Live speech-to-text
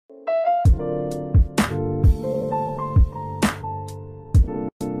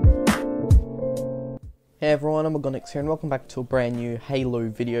Hey everyone, I'm Gonix here and welcome back to a brand new Halo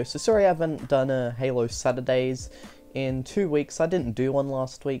video. So sorry I haven't done a Halo Saturdays in 2 weeks. I didn't do one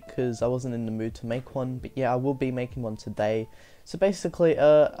last week because I wasn't in the mood to make one, but yeah, I will be making one today. So basically,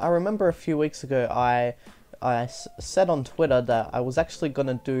 I remember a few weeks ago I said on Twitter that I was actually going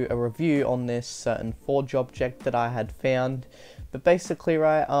to do a review on this certain Forge object that I had found. But basically,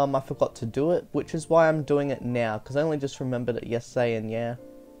 right, I forgot to do it, which is why I'm doing it now, because I only just remembered it yesterday, and yeah.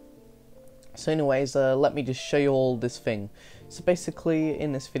 So anyways, let me just show you all this thing. So basically,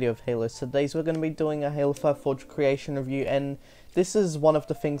 in this video of Halo Saturdays, we're going to be doing a Halo 5 Forge creation review, and this is one of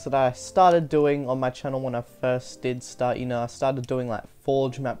the things that I started doing on my channel when I first did start. You know, I started doing like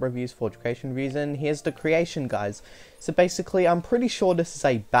Forge map reviews, Forge creation reviews, and here's the creation, guys. So basically, I'm pretty sure this is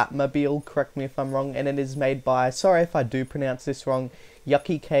a Batmobile, correct me if I'm wrong, and it is made by, sorry if I do pronounce this wrong,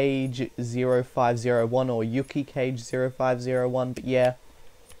 Yukikage0501 or Yukikage0501, but yeah.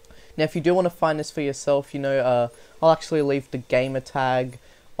 Now, if you do want to find this for yourself, you know, I'll actually leave the gamer tag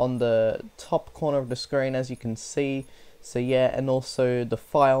on the top corner of the screen, as you can see. So yeah, and also the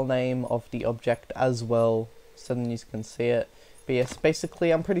file name of the object as well, so then you can see it. But yes,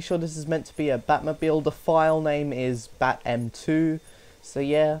 basically, I'm pretty sure this is meant to be a Batmobile. The file name is Batm2. So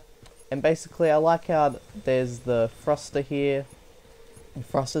yeah, and basically, I like how there's the thruster here.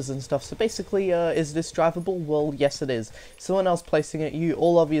 Thrusters and stuff. So basically, is this drivable? Well, yes it is. So when I was placing it, you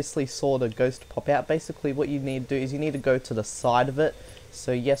all obviously saw the ghost pop out. Basically what you need to do is you need to go to the side of it.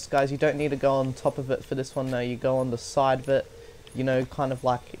 So yes guys, you don't need to go on top of it for this one. No, you go on the side of it, you know, kind of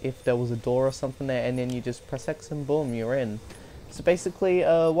like if there was a door or something there, and then you just press X and boom, you're in. So basically,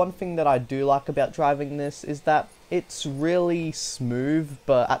 one thing that I do like about driving this is that it's really smooth,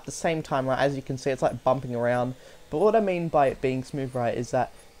 but at the same time, right, as you can see, it's like bumping around. But what I mean by it being smooth, right, is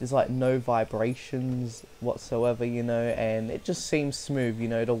that there's like no vibrations whatsoever, you know, and it just seems smooth, you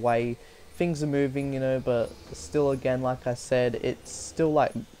know, the way things are moving, you know, but still, again, like I said, it's still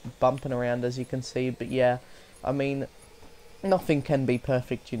like bumping around, as you can see. But yeah, I mean, nothing can be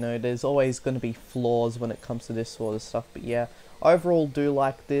perfect, you know, there's always going to be flaws when it comes to this sort of stuff. But yeah, I overall do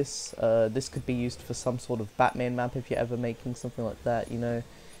like this. This could be used for some sort of Batman map if you're ever making something like that, you know.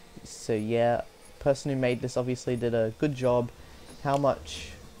 So yeah, person who made this obviously did a good job. How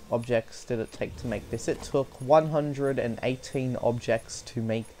much objects did it take to make this? It took 118 objects to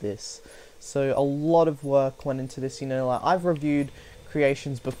make this. So a lot of work went into this, you know. Like, I've reviewed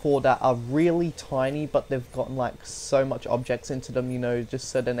creations before that are really tiny, but they've gotten like so much objects into them, you know, just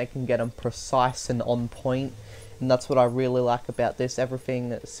so then they can get them precise and on point. And that's what I really like about this.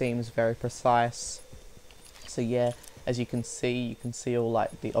 Everything seems very precise. So yeah, as you can see all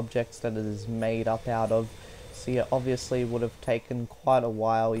like the objects that it is made up out of. So yeah, obviously would have taken quite a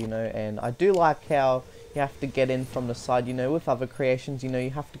while, you know, and I do like how you have to get in from the side, you know. With other creations, you know,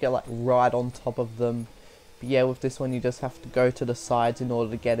 you have to get like right on top of them. But yeah, with this one you just have to go to the sides in order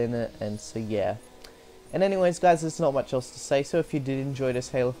to get in it, and so yeah. And anyways guys, there's not much else to say, so if you did enjoy this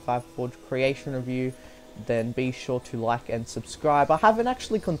Halo 5 Forge creation review, then be sure to like and subscribe. I haven't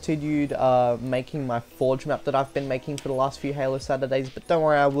actually continued making my Forge map that I've been making for the last few Halo Saturdays, but don't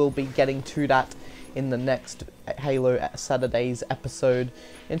worry, I will be getting to that in the next Halo Saturdays episode.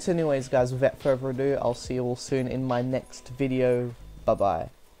 And so anyways guys, without further ado, I'll see you all soon in my next video. Bye bye.